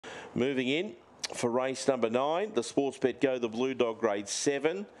Moving in for race number 9, the Sportsbet Go the Blue Dog Grade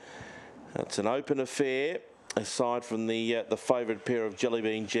 7. It's an open affair, aside from the favourite pair of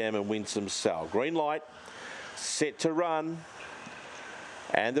Jellybean Jam and Winsome Sal. Green light, set to run.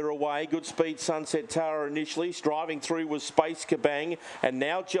 And they're away. Good speed, Sunset Tower initially. Striving through was Space Kabang. And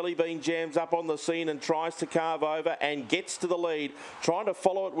now Jellybean Jam's up on the scene and tries to carve over and gets to the lead. Trying to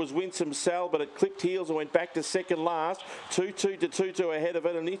follow it was Winsome Sal, but it clipped heels and went back to second last. 2-2 to 2-2 ahead of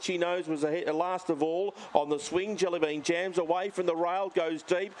it. And Itchy Nose was last of all on the swing. Jellybean Jam's away from the rail, goes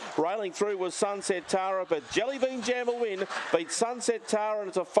deep. Railing through was Sunset Tower, but Jellybean Jam will win. Beats Sunset Tower, and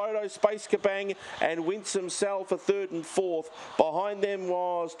it's a photo. Space Kabang and Winsome Sal for third and fourth. Behind them was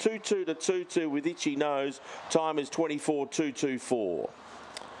 2-2 to 2-2 with Itchy Nose. Time is 24.224.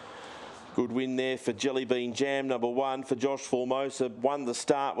 Good win there for Jellybean Jam, number 1 for Josh Formosa. Won the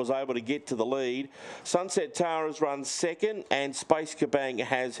start, was able to get to the lead. Sunset Tower has run second, and Space Kabang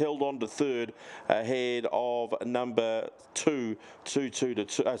has held on to third ahead of number 8,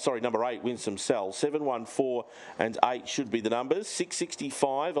 Winsome Sal. 7, 1, 4 and 8 should be the numbers.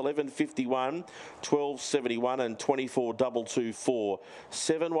 665, 1151, 1271 and 24224.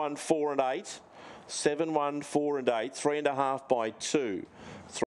 7, 1, 4 and 8. 7, 1, 4 and 8. 3.5 by 2.